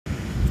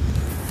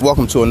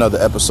Welcome to another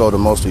episode of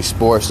Mostly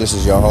Sports. This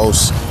is your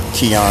host,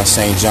 Keon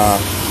St. John.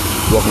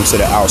 Welcome to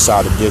the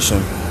Outside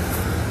Edition.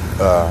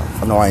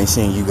 I know I ain't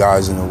seen you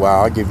guys in a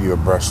while. I'll give you a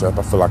brush up.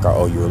 I feel like I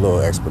owe you a little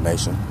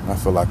explanation. I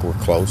feel like we're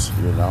close,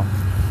 I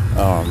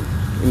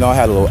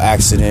had a little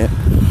accident.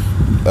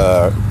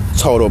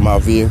 Totaled my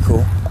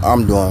vehicle.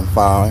 I'm doing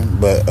fine,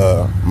 but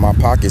my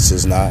pockets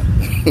is not.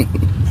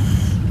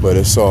 But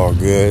it's all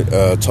good.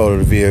 Totaled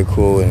the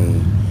vehicle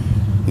and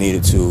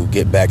needed to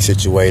get back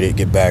situated,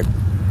 get back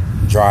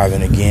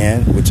driving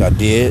again, which I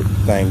did,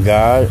 thank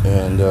God,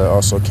 and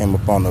also came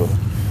upon a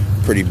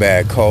pretty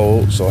bad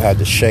cold, so I had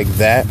to shake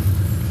that.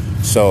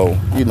 So,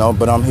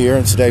 but I'm here,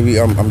 and today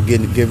I'm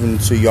giving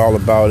to y'all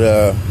about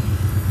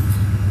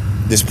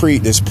this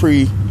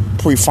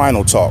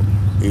pre-final talk.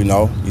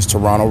 These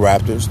Toronto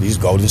Raptors, these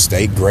Golden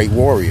State great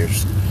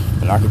warriors,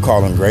 and I could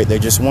call them great. They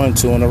just won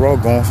 2 in a row,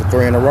 going for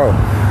 3 in a row.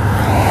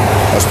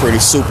 That's pretty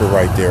super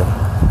right there.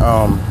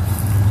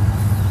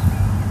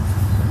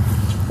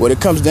 What it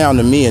comes down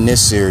to me in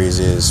this series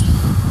is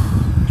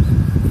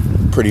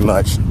pretty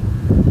much,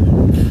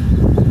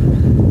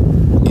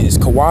 is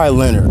Kawhi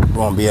Leonard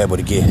going to be able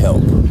to get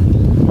help?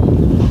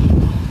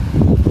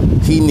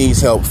 He needs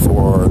help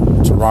for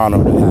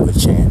Toronto to have a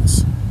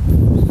chance.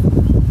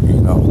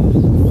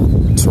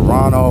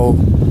 Toronto,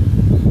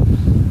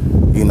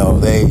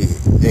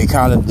 they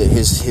kind of,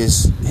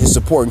 his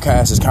supporting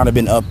cast has kind of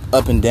been up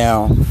and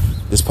down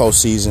this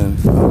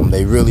postseason.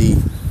 They really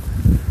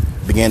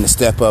began to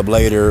step up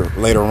later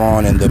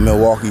on in the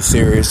Milwaukee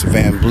series.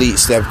 Van Vliet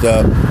stepped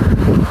up.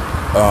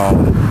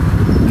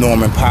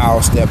 Norman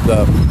Powell stepped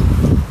up.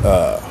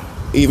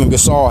 Even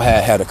Gasol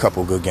had a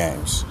couple good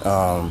games.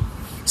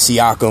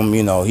 Siakam,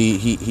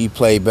 he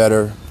played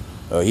better.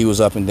 He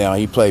was up and down.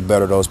 He played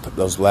better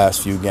those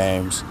last few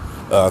games.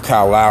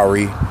 Kyle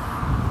Lowry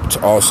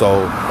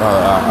also,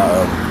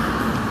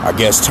 I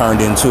guess,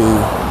 turned into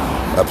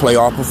a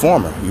playoff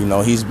performer.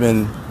 He's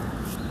been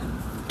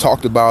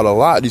talked about a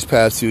lot these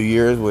past few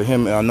years with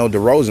him. I know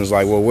DeRozan's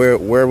like, well,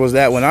 where was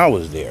that when I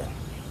was there?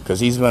 Because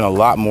he's been a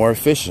lot more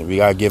efficient. We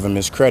got to give him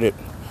his credit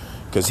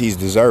because he's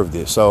deserved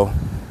it. So,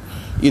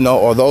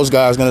 are those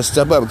guys going to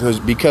step up?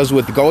 Because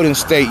with Golden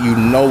State, you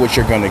know what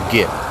you're going to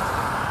get.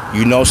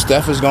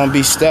 Steph is going to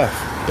be Steph.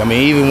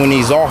 Even when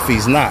he's off,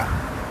 he's not.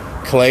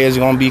 Clay is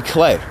going to be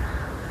Clay.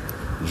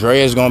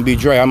 Dre is going to be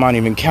Dre. I'm not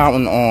even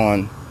counting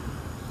on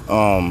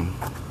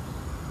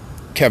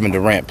Kevin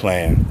Durant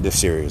playing this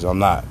series. I'm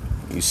not.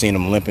 You've seen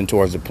him limping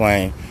towards the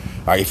plane.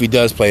 If he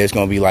does play, it's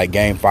going to be like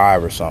Game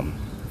 5 or something.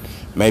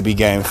 Maybe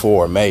Game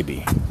 4,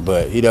 maybe.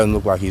 But he doesn't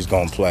look like he's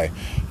going to play.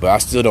 But I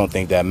still don't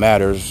think that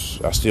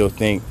matters. I still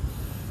think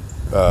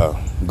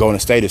Golden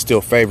State is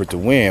still favored to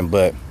win.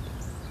 But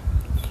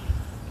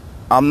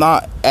I'm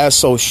not as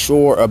so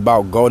sure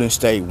about Golden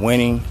State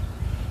winning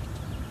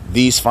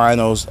these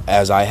finals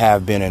as I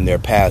have been in their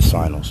past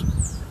finals.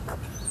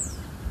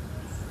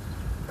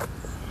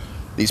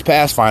 These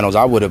past finals,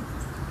 I would have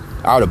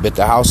bet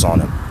the house on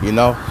them,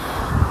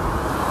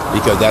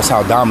 because that's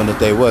how dominant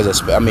they was.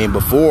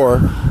 Before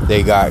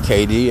they got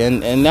KD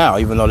and now,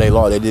 even though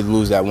they did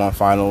lose that one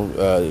final,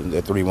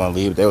 the 3-1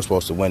 lead. They were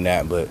supposed to win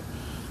that, but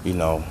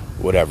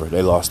whatever,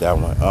 they lost that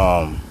one.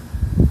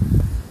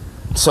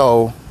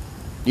 So,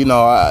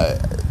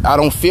 I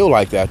don't feel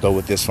like that though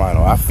with this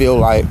final. I feel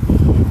like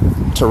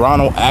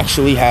Toronto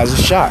actually has a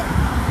shot.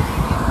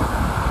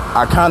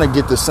 I kind of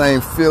get the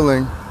same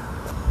feeling.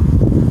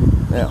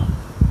 Yeah.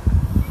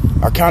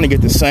 I kind of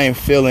get the same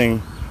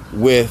feeling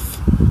with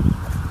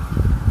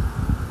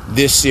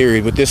this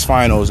series, with this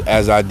finals,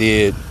 as I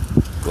did,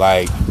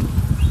 like,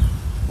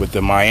 with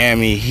the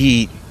Miami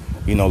Heat,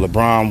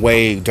 LeBron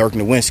Wade, Dirk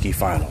Nowitzki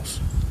finals,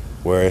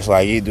 where it's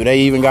like, do they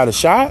even got a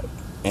shot?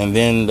 And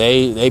then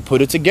they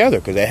put it together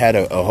because they had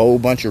a whole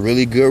bunch of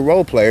really good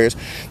role players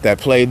that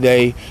played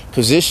their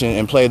position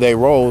and played their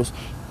roles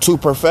to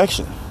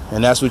perfection.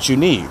 And that's what you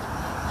need.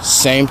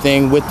 Same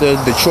thing with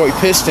the Detroit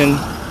Piston,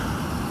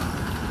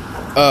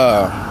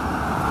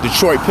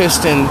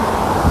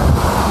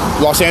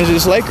 Los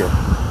Angeles Laker.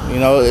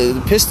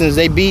 The Pistons,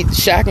 they beat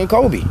Shaq and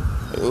Kobe.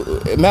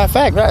 Matter of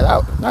fact,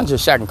 not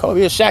just Shaq and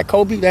Kobe. It was Shaq,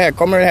 Kobe. They had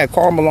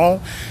Karl Malone,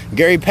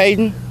 Gary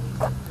Payton,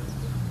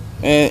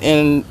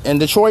 and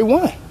Detroit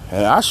won.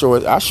 And I sure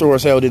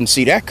as hell didn't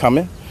see that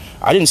coming.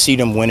 I didn't see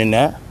them winning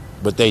that,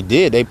 but they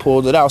did. They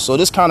pulled it out. So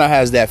this kind of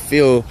has that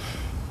feel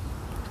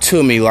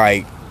to me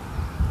like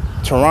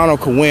Toronto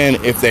could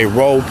win if they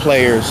role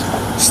players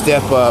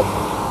step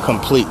up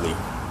completely.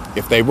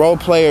 If they role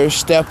players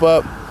step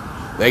up,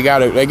 they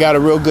got a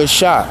real good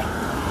shot.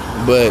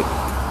 But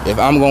if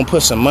I'm going to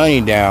put some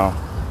money down,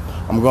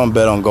 I'm going to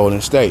bet on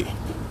Golden State.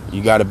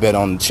 You got to bet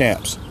on the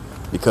champs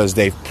because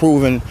they've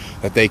proven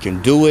that they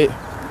can do it,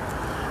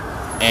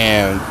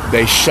 and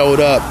they showed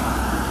up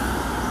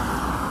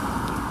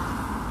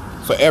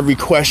for every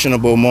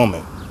questionable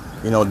moment,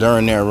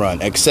 during their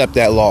run, except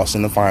that loss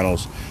in the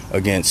finals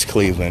against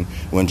Cleveland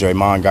when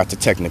Draymond got the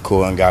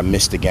technical and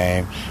missed the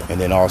game, and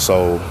then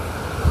also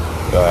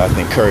I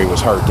think Curry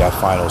was hurt that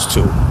finals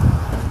too.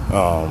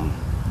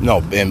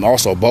 No, and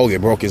also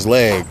Bogut broke his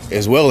leg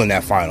as well in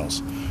that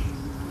finals.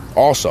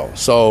 Also,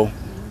 so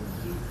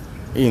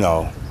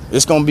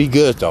it's gonna be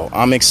good though.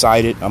 I'm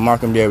excited. I'm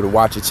not gonna be able to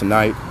watch it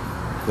tonight.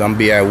 I'm gonna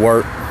be at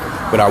work,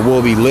 but I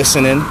will be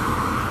listening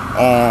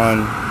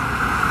on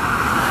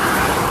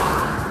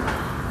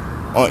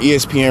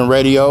ESPN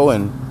Radio,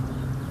 and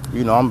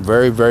I'm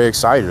very, very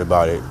excited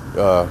about it.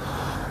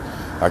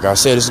 Like I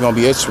said, it's gonna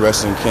be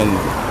interesting.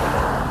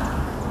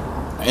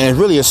 And it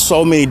really is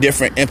so many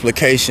different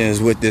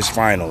implications with this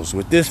finals.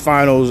 With this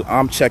finals,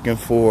 I'm checking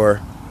to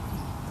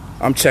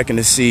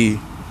see,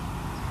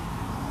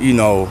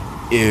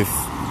 if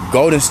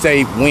Golden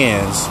State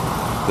wins,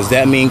 does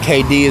that mean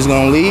KD is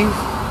going to leave?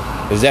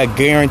 Does that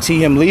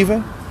guarantee him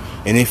leaving?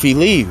 And if he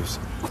leaves,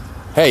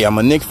 hey, I'm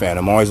a Knicks fan.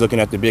 I'm always looking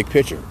at the big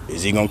picture.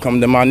 Is he going to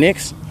come to my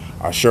Knicks?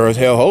 I sure as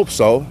hell hope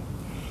so.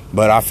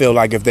 But I feel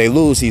like if they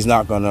lose, he's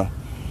not gonna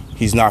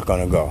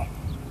go.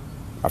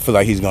 I feel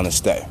like he's going to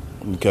stay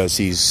because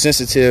he's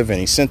sensitive and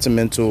he's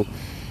sentimental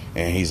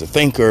and he's a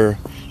thinker,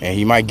 and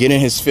he might get in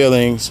his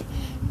feelings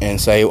and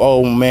say,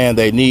 oh, man,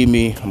 they need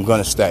me. I'm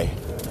going to stay.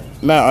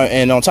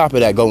 And on top of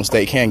that, Golden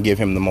State can give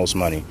him the most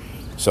money.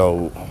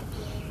 So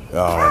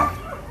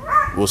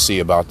we'll see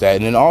about that.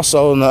 And then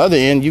also on the other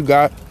end, you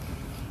got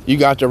the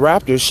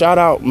Raptors. Shout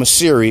out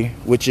Masiri,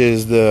 which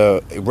is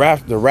the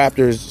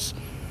Raptors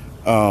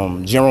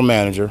general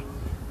manager.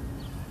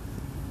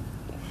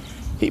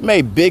 He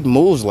made big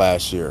moves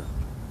last year.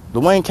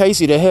 Dwayne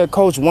Casey, the head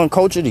coach, won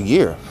Coach of the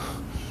Year.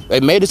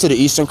 They made it to the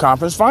Eastern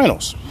Conference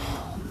Finals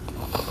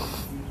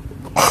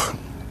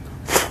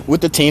with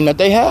the team that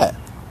they had.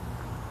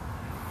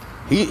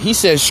 He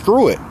said,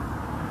 screw it.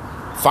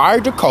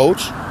 Fired the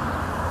coach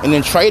and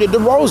then traded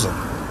DeRozan.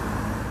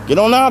 Get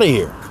on out of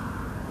here.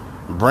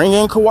 Bring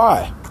in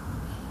Kawhi.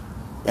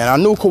 And I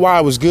knew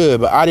Kawhi was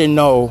good, but I didn't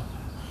know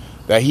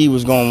that he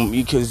was going,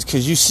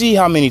 because you see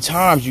how many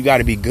times you got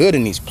to be good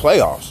in these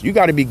playoffs. You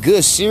got to be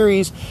good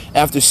series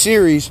after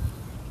series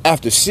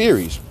after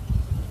series.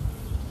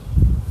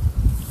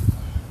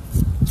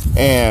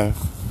 And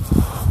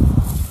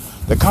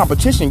the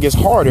competition gets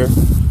harder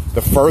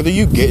the further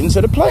you get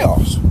into the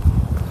playoffs.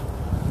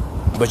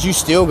 But you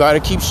still got to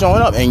keep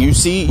showing up. And you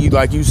see,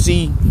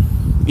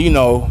 in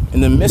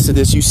the midst of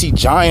this, you see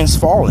giants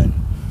falling.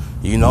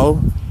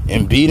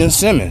 Embiid and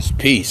Simmons,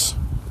 peace,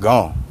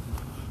 gone.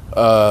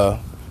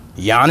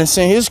 Giannis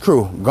and his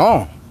crew,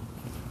 gone.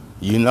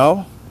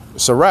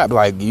 It's a wrap.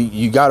 Like,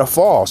 you got to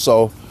fall.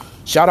 So,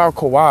 shout out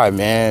Kawhi,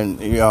 man.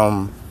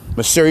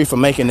 Masiri for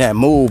making that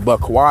move,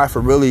 but Kawhi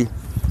for really,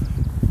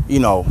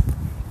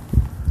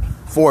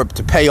 for it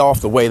to pay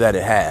off the way that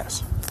it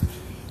has.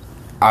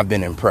 I've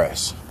been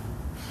impressed.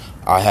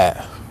 I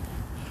have.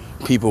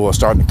 People are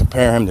starting to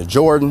compare him to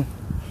Jordan.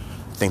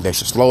 I think they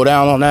should slow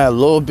down on that a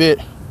little bit.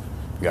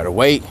 You got to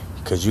wait,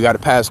 because you got to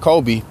pass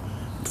Kobe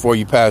before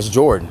you pass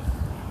Jordan.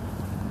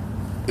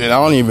 And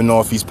I don't even know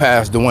if he's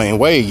passed Dwayne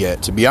Wade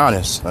yet, to be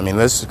honest. I mean,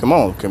 we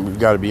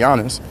got to be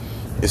honest.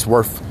 It's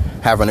worth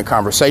having a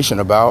conversation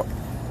about.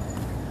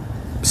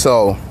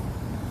 So,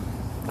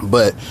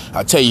 but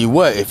I tell you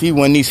what, if he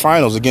win these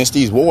finals against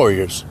these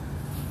Warriors,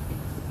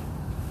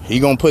 he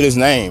gonna put his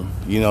name.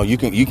 You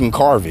can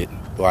carve it.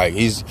 Like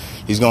he's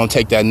gonna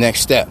take that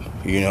next step.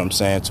 You know what I'm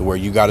saying? To where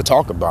you got to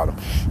talk about him.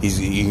 He's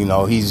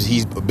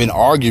been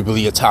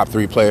arguably a top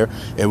 3 player.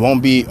 It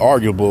won't be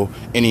arguable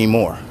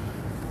anymore.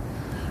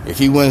 If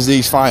he wins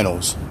these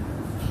finals,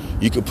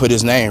 you could put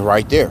his name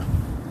right there.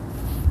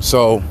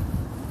 So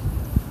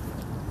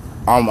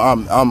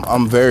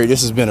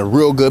this has been a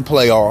real good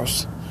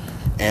playoffs,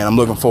 and I'm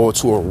looking forward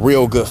to a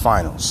real good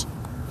finals.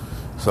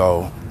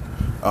 So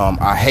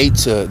I hate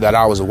that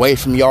I was away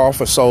from y'all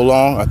for so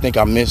long. I think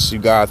I missed you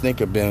guys. I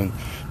think I've been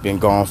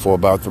gone for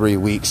about 3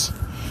 weeks.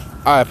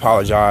 I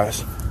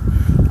apologize.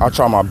 I'll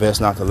try my best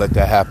not to let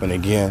that happen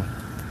again.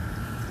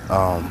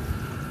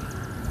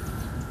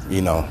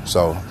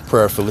 So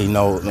prayerfully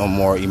no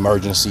more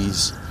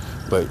emergencies.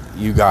 But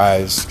you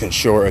guys can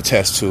sure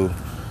attest to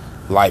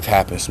life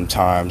happens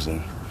sometimes,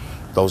 and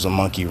throws a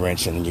monkey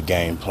wrench in your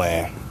game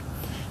plan.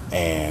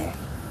 And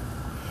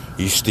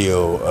you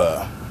still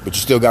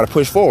got to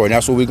push forward. And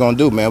that's what we're going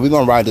to do, man. We're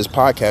going to ride this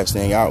podcast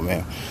thing out,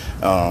 man.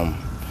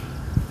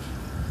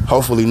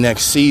 Hopefully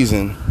next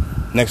season,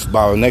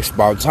 by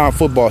the time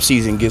football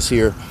season gets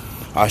here,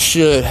 I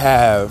should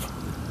have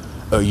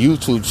a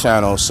YouTube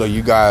channel so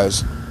you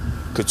guys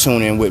could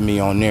tune in with me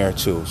on there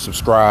too.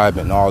 Subscribe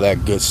and all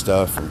that good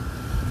stuff. And,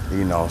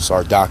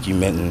 start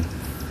documenting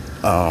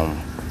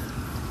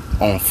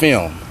on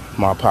film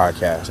my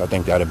podcast. I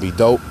think that'd be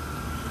dope.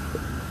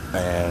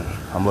 And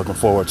I'm looking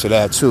forward to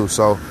that too.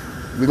 So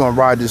we're going to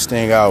ride this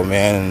thing out,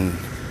 man.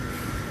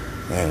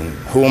 And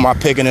who am I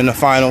picking in the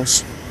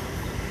finals?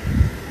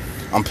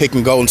 I'm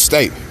picking Golden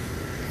State.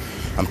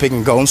 I'm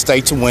picking Golden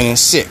State to win in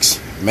 6,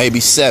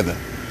 maybe 7.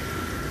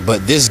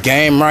 But this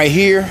game right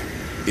here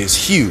is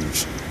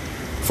huge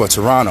for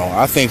Toronto.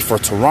 I think for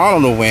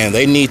Toronto to win,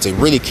 they need to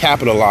really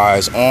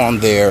capitalize on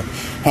their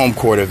home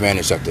court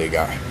advantage that they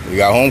got. We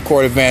got home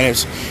court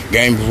advantage.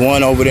 Game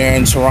 1 over there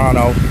in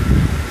Toronto.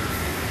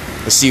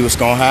 Let's see what's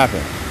going to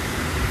happen.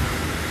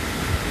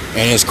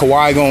 And is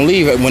Kawhi gonna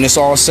leave when it's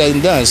all said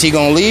and done? Is he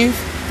gonna leave?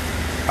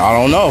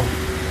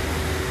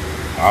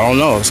 I don't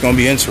know. It's gonna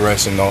be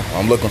interesting though.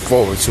 I'm looking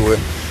forward to it.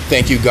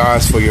 Thank you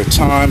guys for your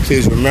time.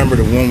 Please remember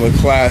to win with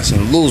class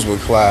and lose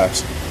with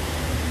class.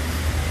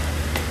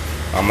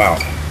 I'm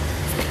out.